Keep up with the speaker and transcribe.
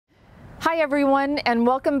Hi everyone, and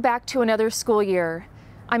welcome back to another school year.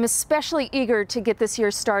 I'm especially eager to get this year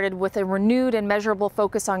started with a renewed and measurable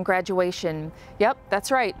focus on graduation. Yep, that's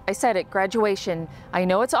right, I said it, graduation. I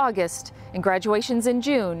know it's August and graduation's in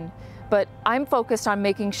June, but I'm focused on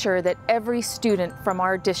making sure that every student from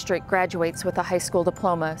our district graduates with a high school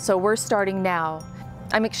diploma, so we're starting now.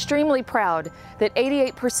 I'm extremely proud that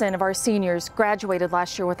 88% of our seniors graduated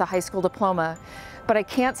last year with a high school diploma, but I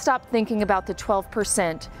can't stop thinking about the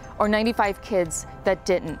 12% or 95 kids that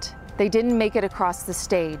didn't. They didn't make it across the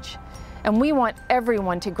stage. And we want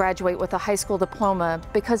everyone to graduate with a high school diploma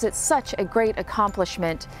because it's such a great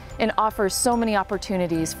accomplishment and offers so many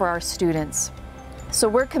opportunities for our students. So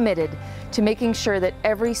we're committed to making sure that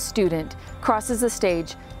every student crosses the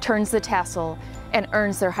stage, turns the tassel, and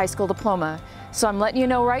earns their high school diploma. So I'm letting you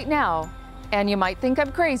know right now, and you might think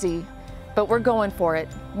I'm crazy, but we're going for it.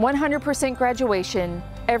 100% graduation,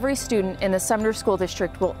 every student in the Sumner School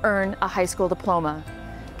District will earn a high school diploma.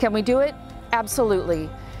 Can we do it? Absolutely,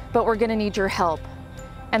 but we're gonna need your help.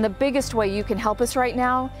 And the biggest way you can help us right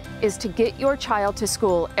now is to get your child to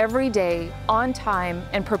school every day on time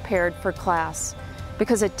and prepared for class,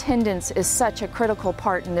 because attendance is such a critical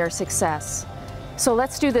part in their success. So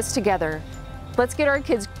let's do this together. Let's get our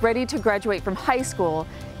kids ready to graduate from high school,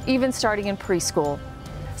 even starting in preschool.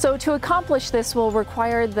 So to accomplish this will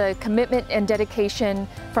require the commitment and dedication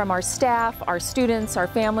from our staff, our students, our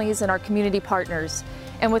families, and our community partners.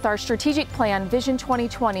 And with our strategic plan, Vision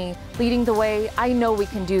 2020, leading the way, I know we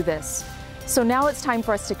can do this. So now it's time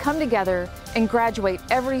for us to come together and graduate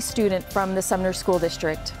every student from the Sumner School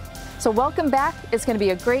District. So welcome back. It's going to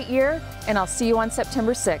be a great year, and I'll see you on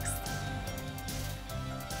September 6th.